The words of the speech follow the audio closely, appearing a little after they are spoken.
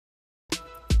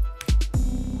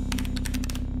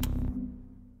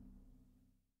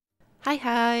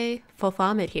Hi,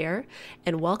 Fofamit here,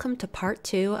 and welcome to part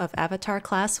 2 of Avatar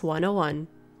Class 101.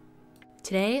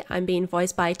 Today, I'm being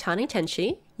voiced by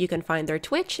TaneTenshi. You can find their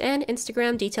Twitch and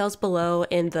Instagram details below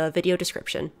in the video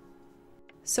description.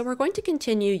 So we're going to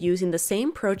continue using the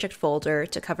same project folder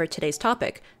to cover today's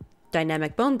topic,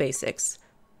 Dynamic Bone Basics.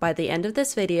 By the end of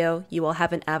this video, you will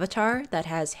have an avatar that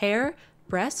has hair,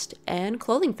 breast, and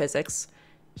clothing physics.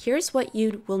 Here's what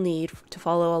you will need to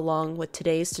follow along with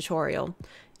today's tutorial.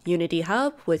 Unity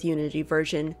Hub with Unity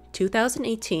version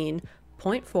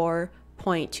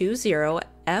 2018.4.20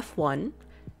 F1,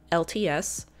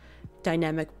 LTS,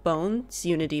 Dynamic Bones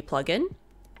Unity plugin,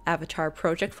 Avatar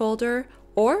project folder,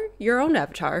 or your own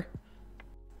avatar.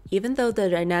 Even though the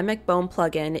Dynamic Bone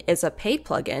plugin is a paid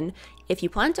plugin, if you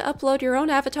plan to upload your own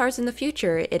avatars in the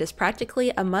future, it is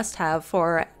practically a must-have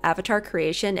for avatar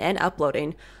creation and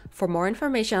uploading. For more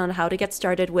information on how to get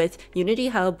started with Unity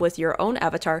Hub with your own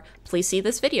avatar, please see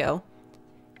this video.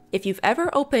 If you've ever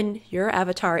opened your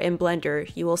avatar in Blender,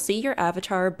 you will see your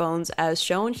avatar bones as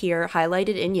shown here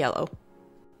highlighted in yellow.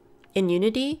 In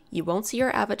Unity, you won't see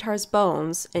your avatar's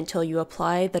bones until you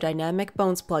apply the Dynamic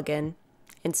Bones plugin.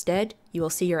 Instead, you will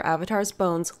see your avatar's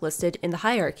bones listed in the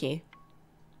hierarchy.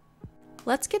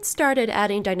 Let's get started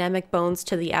adding dynamic bones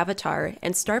to the avatar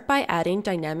and start by adding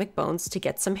dynamic bones to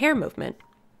get some hair movement.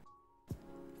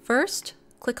 First,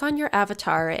 click on your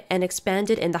avatar and expand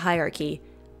it in the hierarchy.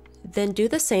 Then do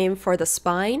the same for the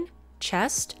spine,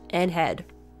 chest, and head.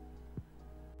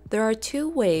 There are two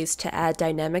ways to add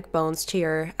dynamic bones to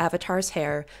your avatar's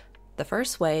hair. The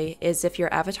first way is if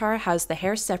your avatar has the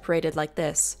hair separated like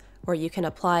this, or you can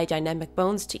apply dynamic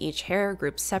bones to each hair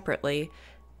group separately.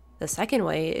 The second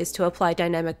way is to apply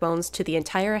dynamic bones to the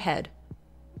entire head.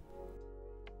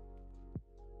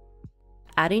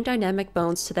 Adding dynamic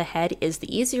bones to the head is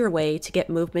the easier way to get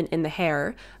movement in the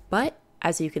hair, but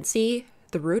as you can see,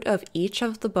 the root of each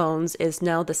of the bones is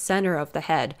now the center of the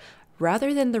head,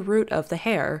 rather than the root of the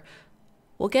hair.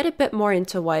 We'll get a bit more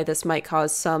into why this might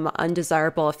cause some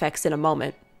undesirable effects in a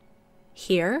moment.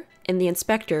 Here, in the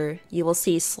inspector, you will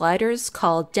see sliders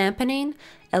called dampening,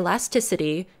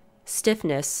 elasticity,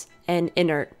 stiffness, and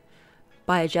inert.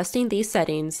 By adjusting these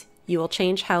settings, you will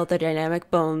change how the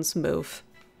dynamic bones move.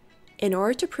 In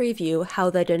order to preview how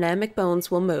the dynamic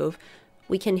bones will move,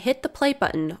 we can hit the play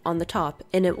button on the top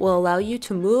and it will allow you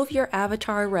to move your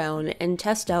avatar around and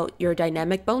test out your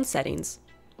dynamic bone settings.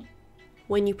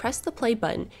 When you press the play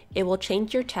button, it will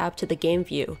change your tab to the game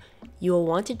view. You will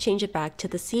want to change it back to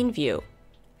the scene view.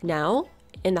 Now,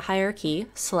 in the hierarchy,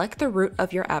 select the root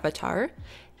of your avatar,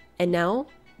 and now,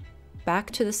 back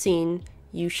to the scene,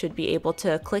 you should be able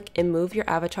to click and move your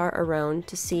avatar around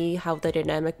to see how the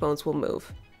dynamic bones will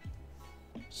move.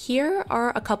 Here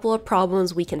are a couple of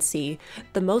problems we can see.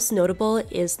 The most notable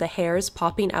is the hairs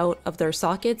popping out of their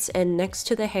sockets, and next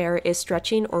to the hair is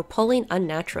stretching or pulling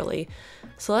unnaturally.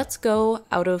 So let's go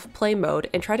out of play mode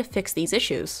and try to fix these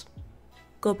issues.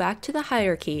 Go back to the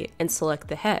hierarchy and select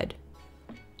the head.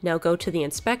 Now go to the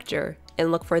inspector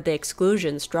and look for the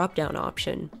exclusions drop-down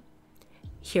option.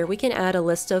 Here we can add a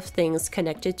list of things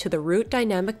connected to the root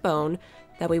dynamic bone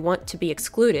that we want to be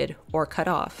excluded or cut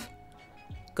off.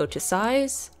 Go to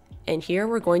size, and here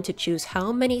we're going to choose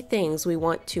how many things we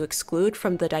want to exclude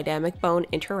from the dynamic bone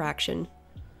interaction.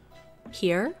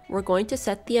 Here, we're going to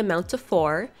set the amount to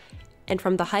 4, and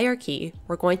from the hierarchy,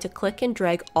 we're going to click and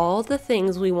drag all the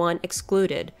things we want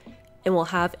excluded, and we'll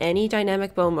have any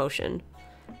dynamic bone motion.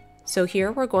 So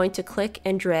here we're going to click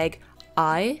and drag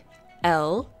I,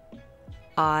 L,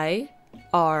 I,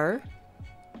 R,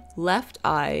 left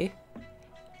eye,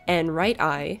 and right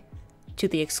eye to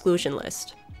the exclusion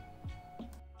list.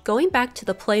 Going back to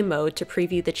the play mode to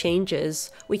preview the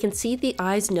changes, we can see the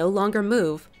eyes no longer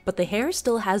move, but the hair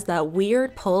still has that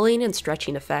weird pulling and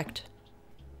stretching effect.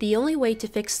 The only way to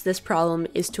fix this problem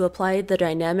is to apply the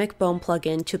Dynamic Bone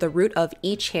plugin to the root of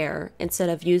each hair instead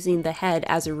of using the head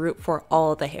as a root for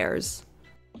all the hairs.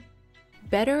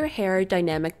 Better hair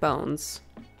dynamic bones.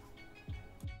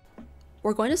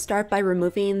 We're going to start by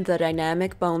removing the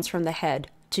dynamic bones from the head.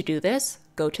 To do this,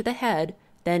 go to the head,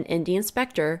 then in the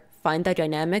inspector, find the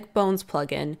Dynamic Bones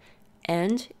plugin,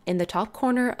 and in the top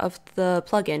corner of the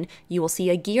plugin, you will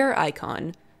see a gear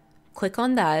icon. Click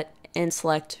on that and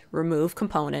select Remove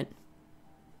Component.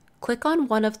 Click on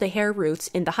one of the hair roots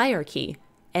in the hierarchy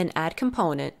and Add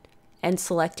Component, and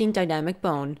selecting Dynamic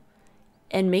Bone,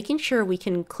 and making sure we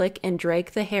can click and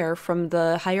drag the hair from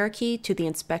the hierarchy to the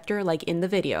inspector like in the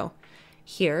video.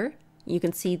 Here, you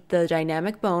can see the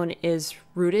dynamic bone is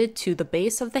rooted to the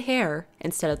base of the hair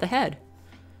instead of the head.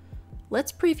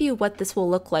 Let's preview what this will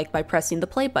look like by pressing the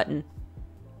play button.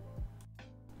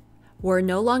 We're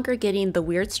no longer getting the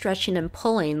weird stretching and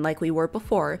pulling like we were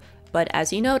before, but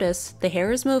as you notice, the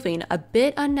hair is moving a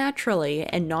bit unnaturally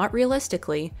and not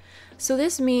realistically, so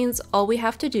this means all we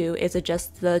have to do is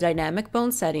adjust the dynamic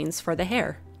bone settings for the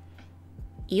hair.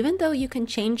 Even though you can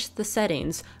change the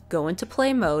settings, go into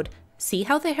play mode, see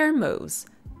how the hair moves,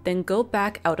 then go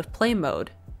back out of play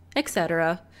mode,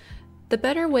 etc. The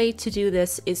better way to do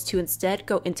this is to instead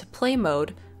go into play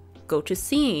mode, go to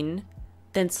scene,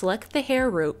 then select the hair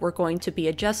route we're going to be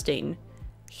adjusting.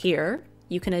 Here,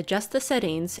 you can adjust the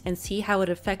settings and see how it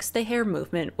affects the hair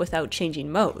movement without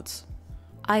changing modes.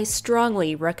 I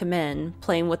strongly recommend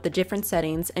playing with the different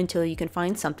settings until you can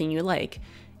find something you like.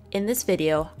 In this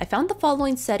video, I found the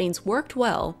following settings worked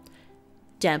well: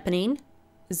 dampening,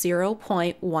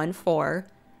 0.14,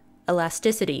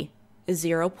 elasticity,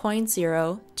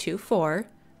 0.024,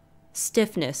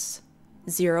 stiffness,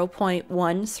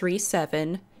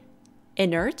 0.137,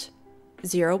 inert,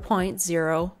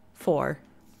 0.04.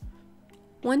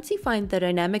 Once you find the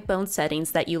dynamic bone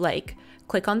settings that you like,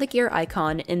 click on the gear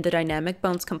icon in the dynamic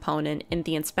bones component in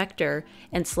the inspector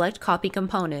and select copy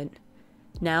component.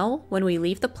 Now, when we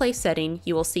leave the play setting,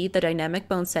 you will see the dynamic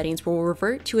bone settings will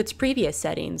revert to its previous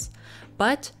settings,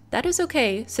 but that is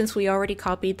okay since we already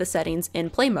copied the settings in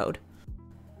play mode.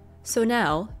 So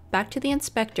now, back to the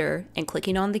inspector and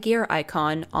clicking on the gear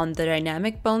icon on the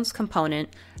dynamic bones component,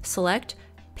 select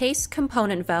paste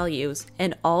component values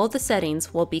and all the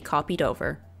settings will be copied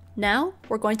over. Now,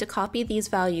 we're going to copy these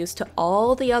values to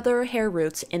all the other hair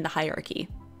roots in the hierarchy.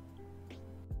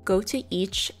 Go to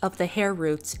each of the hair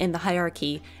roots in the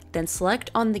hierarchy, then select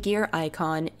on the gear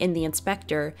icon in the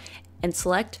inspector and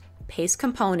select paste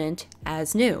component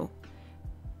as new.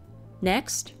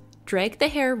 Next, drag the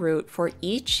hair root for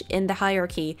each in the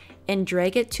hierarchy and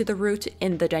drag it to the root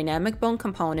in the dynamic bone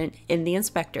component in the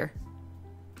inspector.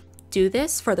 Do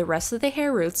this for the rest of the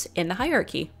hair roots in the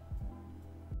hierarchy.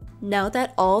 Now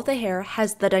that all of the hair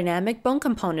has the dynamic bone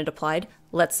component applied,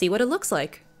 let's see what it looks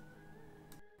like.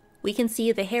 We can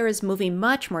see the hair is moving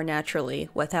much more naturally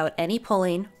without any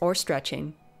pulling or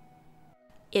stretching.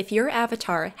 If your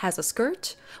avatar has a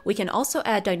skirt, we can also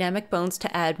add dynamic bones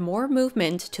to add more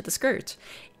movement to the skirt.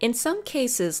 In some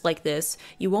cases like this,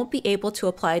 you won't be able to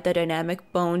apply the dynamic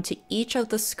bone to each of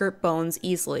the skirt bones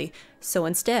easily, so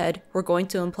instead, we're going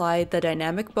to apply the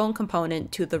dynamic bone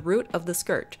component to the root of the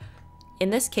skirt. In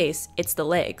this case, it's the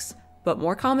legs, but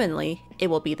more commonly, it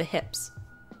will be the hips.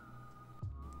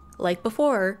 Like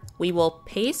before, we will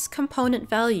paste component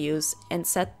values and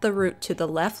set the root to the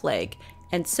left leg,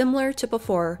 and similar to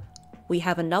before, we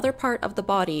have another part of the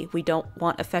body we don't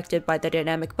want affected by the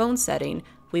dynamic bone setting.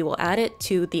 We will add it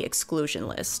to the exclusion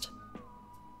list.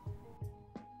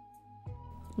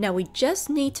 Now we just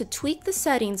need to tweak the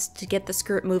settings to get the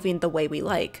skirt moving the way we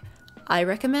like. I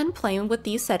recommend playing with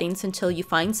these settings until you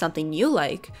find something you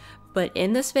like, but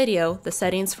in this video, the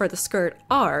settings for the skirt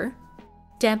are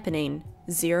dampening,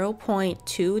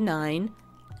 0.29,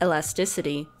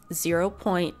 elasticity,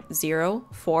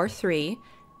 0.043,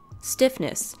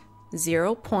 stiffness,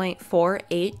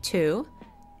 0.482,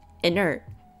 inert,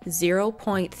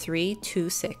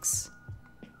 0.326.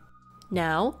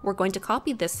 Now, we're going to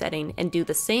copy this setting and do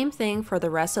the same thing for the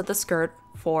rest of the skirt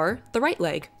for the right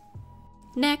leg.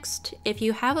 Next, if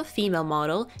you have a female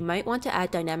model, you might want to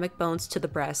add dynamic bones to the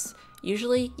breasts.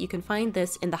 Usually, you can find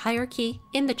this in the hierarchy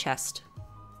in the chest.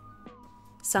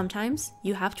 Sometimes,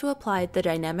 you have to apply the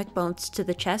dynamic bones to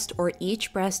the chest or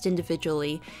each breast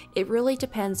individually. It really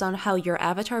depends on how your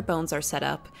avatar bones are set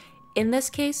up. In this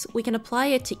case, we can apply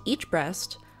it to each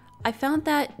breast. I found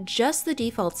that just the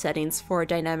default settings for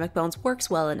dynamic bones works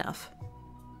well enough.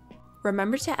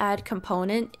 Remember to add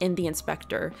component in the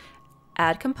inspector.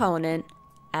 Add component,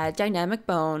 add dynamic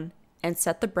bone, and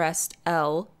set the breast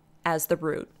L as the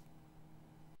root.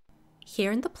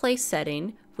 Here in the place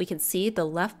setting, we can see the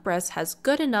left breast has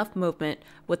good enough movement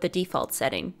with the default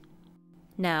setting.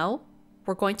 Now,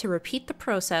 we're going to repeat the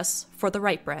process for the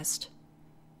right breast.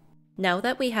 Now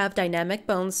that we have dynamic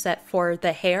bones set for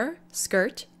the hair,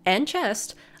 skirt, and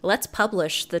chest, let's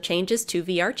publish the changes to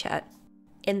VRChat.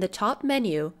 In the top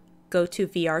menu, go to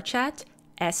VRChat,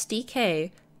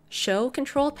 SDK, Show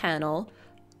Control Panel,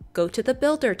 go to the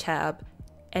Builder tab,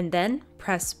 and then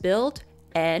press Build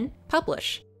and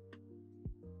Publish.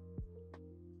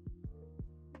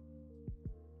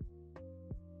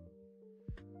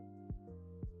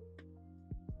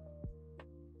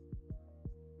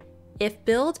 If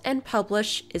Build and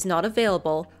Publish is not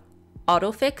available,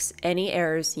 autofix any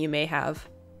errors you may have.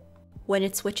 When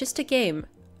it switches to game,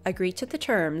 agree to the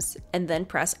terms and then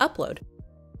press Upload.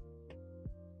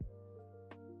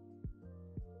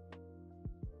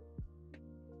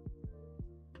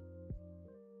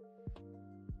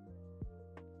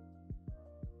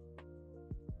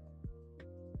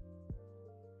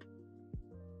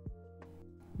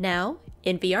 Now,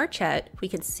 in VRChat, we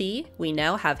can see we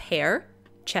now have hair,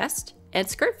 chest, and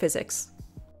skirt physics.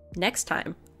 Next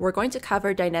time, we're going to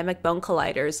cover dynamic bone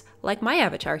colliders, like my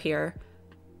avatar here,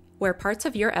 where parts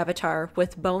of your avatar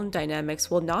with bone dynamics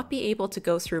will not be able to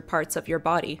go through parts of your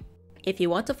body. If you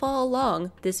want to follow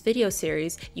along this video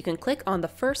series, you can click on the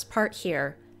first part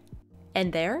here,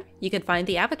 and there you can find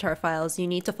the avatar files you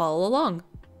need to follow along.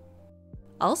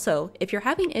 Also, if you're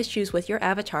having issues with your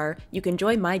avatar, you can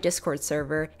join my Discord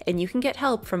server, and you can get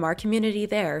help from our community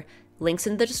there. Links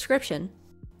in the description.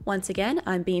 Once again,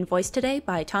 I'm being voiced today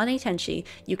by TaneTenshi.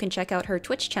 You can check out her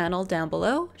Twitch channel down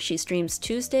below. She streams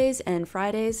Tuesdays and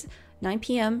Fridays, 9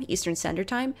 p.m. Eastern Standard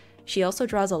Time. She also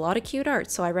draws a lot of cute art,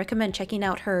 so I recommend checking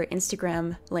out her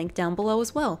Instagram link down below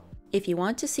as well. If you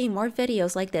want to see more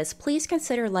videos like this, please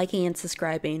consider liking and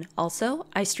subscribing. Also,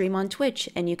 I stream on Twitch,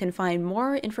 and you can find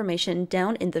more information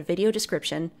down in the video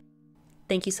description.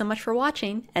 Thank you so much for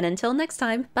watching, and until next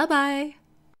time, bye bye!